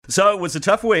So it was a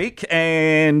tough week,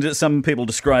 and some people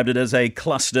described it as a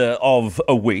cluster of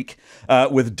a week,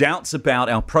 with doubts about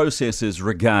our processes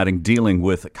regarding dealing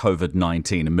with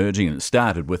COVID-19 emerging. And it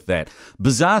started with that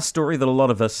bizarre story that a lot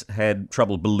of us had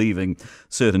trouble believing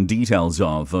certain details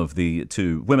of the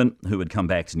two women who had come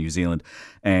back to New Zealand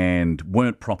and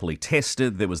weren't properly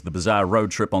tested. There was the bizarre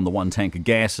road trip on the one tank of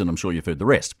gas, and I'm sure you've heard the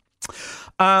rest.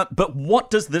 But what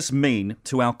does this mean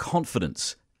to our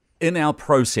confidence in our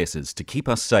processes to keep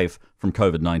us safe from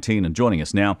COVID-19? And joining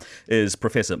us now is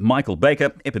Professor Michael Baker,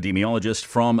 epidemiologist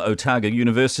from Otago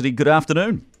University. Good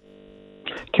afternoon.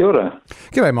 Kia ora.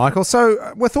 G'day, Michael.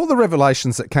 So, with all the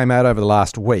revelations that came out over the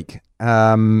last week,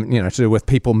 to do with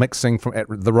people mixing at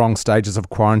the wrong stages of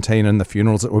quarantine and the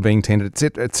funerals that were being tended,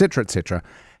 etc.,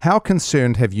 how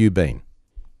concerned have you been?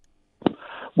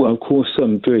 Well, of course,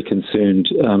 I'm very concerned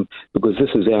because this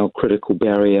is our critical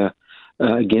barrier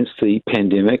against the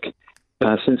pandemic,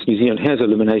 since New Zealand has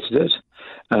eliminated it,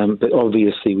 but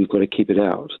obviously we've got to keep it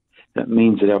out. That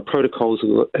means that our protocols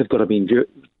have got to be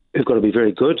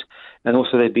very good, and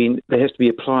also they have to be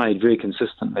applied very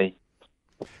consistently.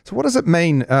 So what does it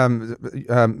mean?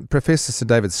 Professor Sir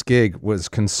David Skegg was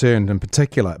concerned in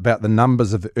particular about the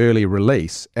numbers of early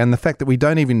release and the fact that we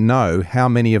don't even know how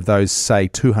many of those, say,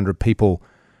 200 people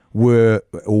were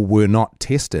or were not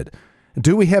tested.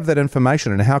 Do we have that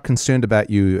information, and how concerned are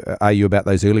you about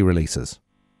those early releases?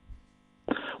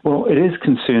 Well, it is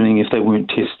concerning if they weren't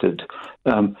tested.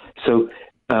 The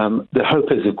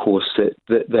hope is, of course,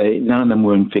 that none of them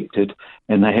were infected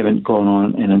and they haven't gone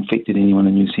on and infected anyone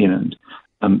in New Zealand.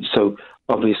 So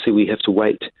obviously we have to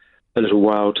wait a little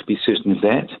while to be certain of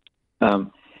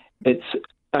that. It's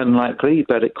unlikely,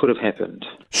 but it could have happened.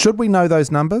 Should we know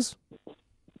those numbers?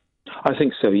 I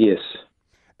think so, yes.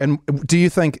 And do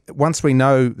you think once we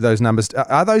know those numbers,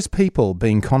 are those people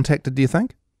being contacted, do you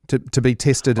think, to be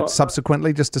tested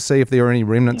subsequently just to see if there are any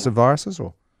remnants of viruses?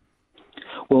 Or?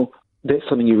 Well, that's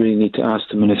something you really need to ask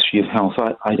the Ministry of Health.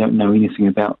 I don't know anything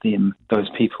about them, those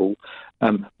people,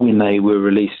 when they were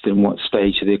released and what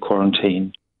stage of their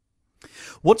quarantine.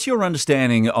 What's your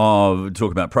understanding of,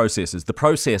 talk about processes, the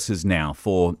processes now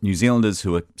for New Zealanders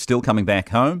who are still coming back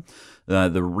home,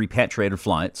 the repatriated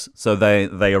flights? So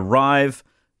they arrive,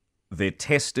 they're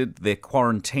tested, they're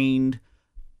quarantined.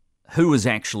 Who is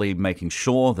actually making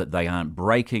sure that they aren't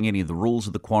breaking any of the rules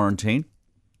of the quarantine?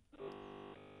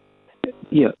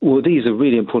 Yeah, well, these are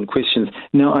really important questions.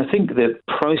 Now, I think the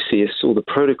process or the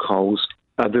protocols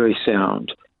are very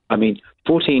sound. I mean,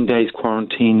 14 days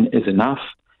quarantine is enough.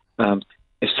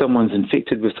 If someone's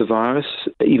infected with the virus,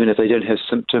 even if they don't have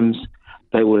symptoms,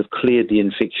 they will have cleared the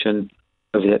infection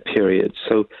over that period.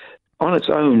 So on its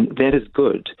own, that is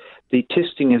good. The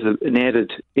testing is an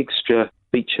added extra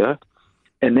feature,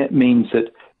 and that means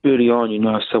that early on,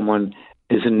 if someone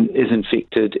is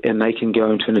infected, and they can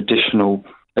go into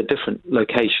a different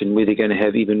location where they're going to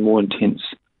have even more intense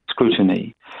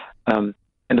scrutiny. And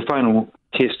the final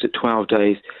test at 12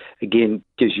 days, again,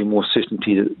 gives you more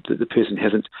certainty that the person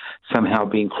hasn't somehow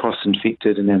been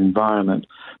cross-infected in that environment.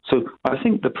 So I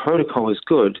think the protocol is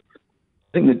good.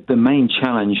 I think that the main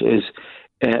challenge is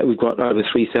we've got over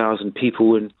 3,000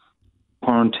 people in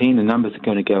quarantine. The numbers are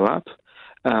going to go up.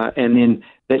 And then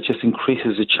that just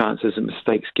increases the chances that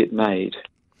mistakes get made.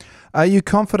 Are you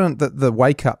confident that the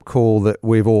wake-up call that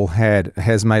we've all had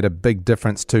has made a big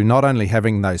difference to not only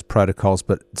having those protocols,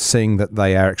 but seeing that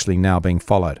they are actually now being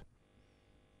followed?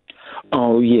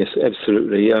 Oh, yes,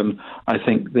 absolutely. I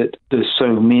think that there's so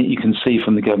many, you can see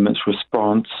from the government's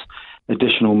response,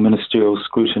 additional ministerial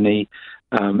scrutiny,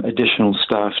 additional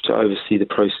staff to oversee the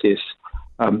process.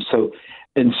 So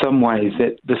in some ways,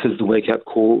 that this is the wake-up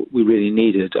call we really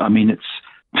needed. I mean, it's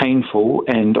painful,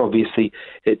 and obviously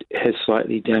it has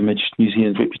slightly damaged New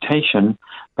Zealand's reputation,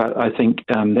 but I think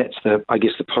that's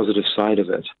the positive side of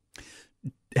it.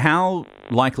 How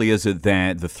likely is it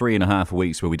that the 3.5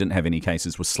 weeks where we didn't have any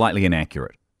cases was slightly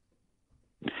inaccurate?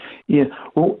 Yeah,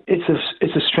 well, it's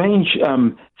a strange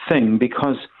thing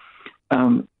because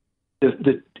if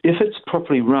it's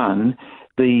properly run,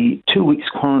 the 2 weeks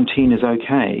quarantine is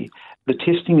okay. The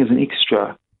testing is an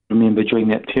extra, remember, during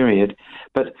that period,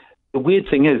 but the weird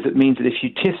thing is, it means that if you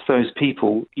test those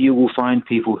people, you will find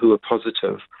people who are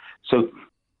positive. So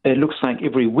it looks like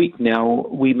every week now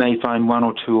we may find one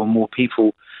or two or more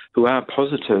people who are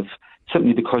positive,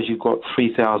 simply because you've got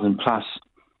 3,000 plus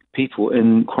people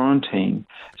in quarantine.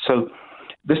 So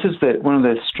this is one of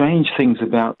the strange things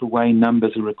about the way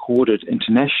numbers are recorded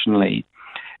internationally,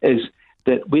 is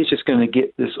that we're just going to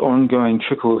get this ongoing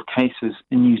trickle of cases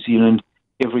in New Zealand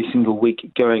every single week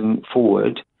going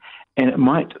forward. And it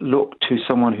might look to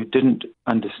someone who didn't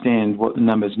understand what the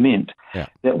numbers meant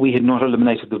that we had not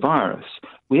eliminated the virus.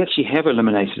 We actually have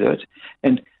eliminated it.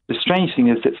 And the strange thing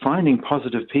is that finding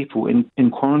positive people in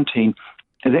quarantine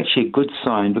is actually a good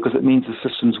sign because it means the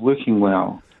system's working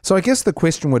well. So I guess the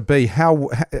question would be,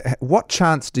 what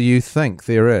chance do you think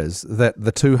there is that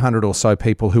the 200 or so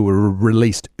people who were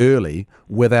released early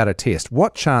without a test,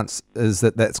 what chance is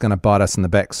that that's going to bite us in the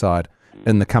backside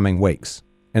in the coming weeks?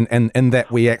 And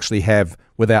that we actually have,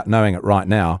 without knowing it right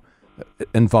now,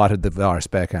 invited the virus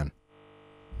back in?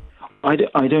 I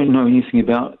don't know anything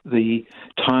about the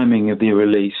timing of their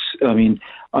release. I mean,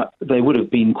 they would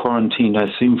have been quarantined, I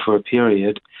assume, for a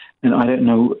period, and I don't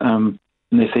know...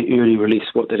 when they say early release,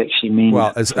 what that actually means.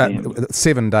 Well, it's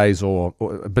 7 days or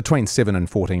between 7 and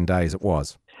 14 days it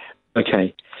was.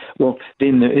 Okay. Well,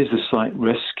 then there is a slight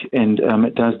risk, and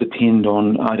it does depend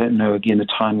on, I don't know, again, the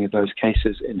timing of those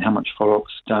cases and how much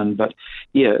follow-up's done. But,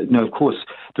 yeah, no, of course,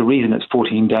 the reason it's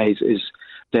 14 days is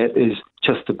that is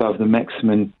just above the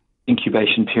maximum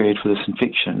incubation period for this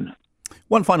infection.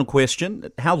 One final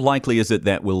question. How likely is it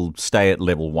that we'll stay at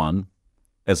level 1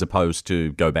 as opposed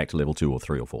to go back to level 2 or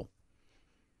 3 or 4?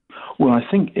 Well, I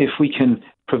think if we can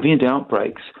prevent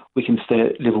outbreaks, we can stay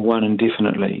at level 1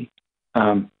 indefinitely.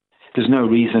 There's no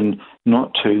reason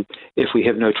not to if we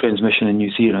have no transmission in New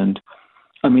Zealand.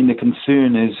 I mean, the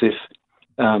concern is if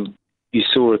you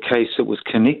saw a case that was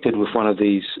connected with one of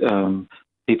these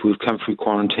people who've come through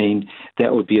quarantine,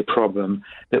 that would be a problem.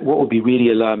 But what would be really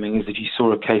alarming is if you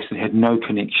saw a case that had no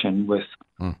connection with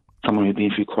someone who'd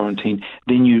been through quarantine,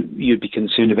 then you'd be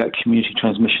concerned about community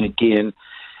transmission again.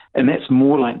 And that's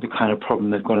more like the kind of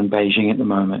problem they've got in Beijing at the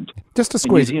moment. Just to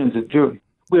squeeze... New Zealand's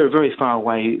we're very far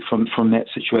away from that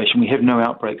situation. We have no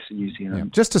outbreaks in New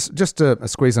Zealand. Yeah. Just to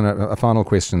squeeze in a final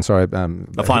question, sorry.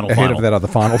 Ahead of that other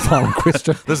final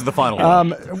question. This is the final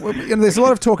one. There's a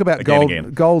lot of talk about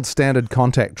gold standard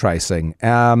contact tracing.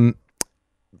 From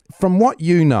what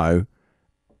you know,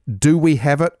 do we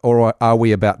have it or are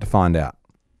we about to find out?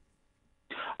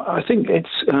 I think it's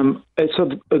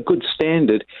a good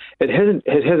standard.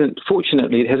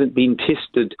 Fortunately, it hasn't been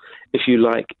tested, if you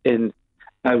like, in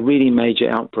a really major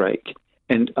outbreak.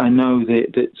 And I know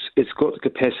that it's got the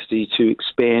capacity to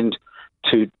expand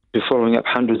to following up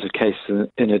hundreds of cases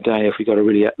in a day if we got a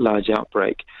really large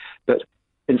outbreak. But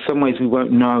in some ways, we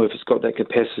won't know if it's got that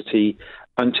capacity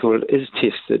until it is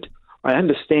tested. I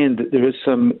understand that there is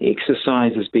some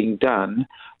exercises being done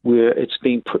where it's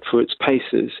being put through its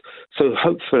paces. So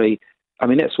hopefully, I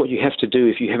mean, that's what you have to do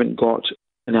if you haven't got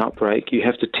an outbreak. You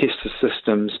have to test the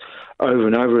systems over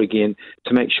and over again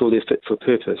to make sure they're fit for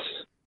purpose.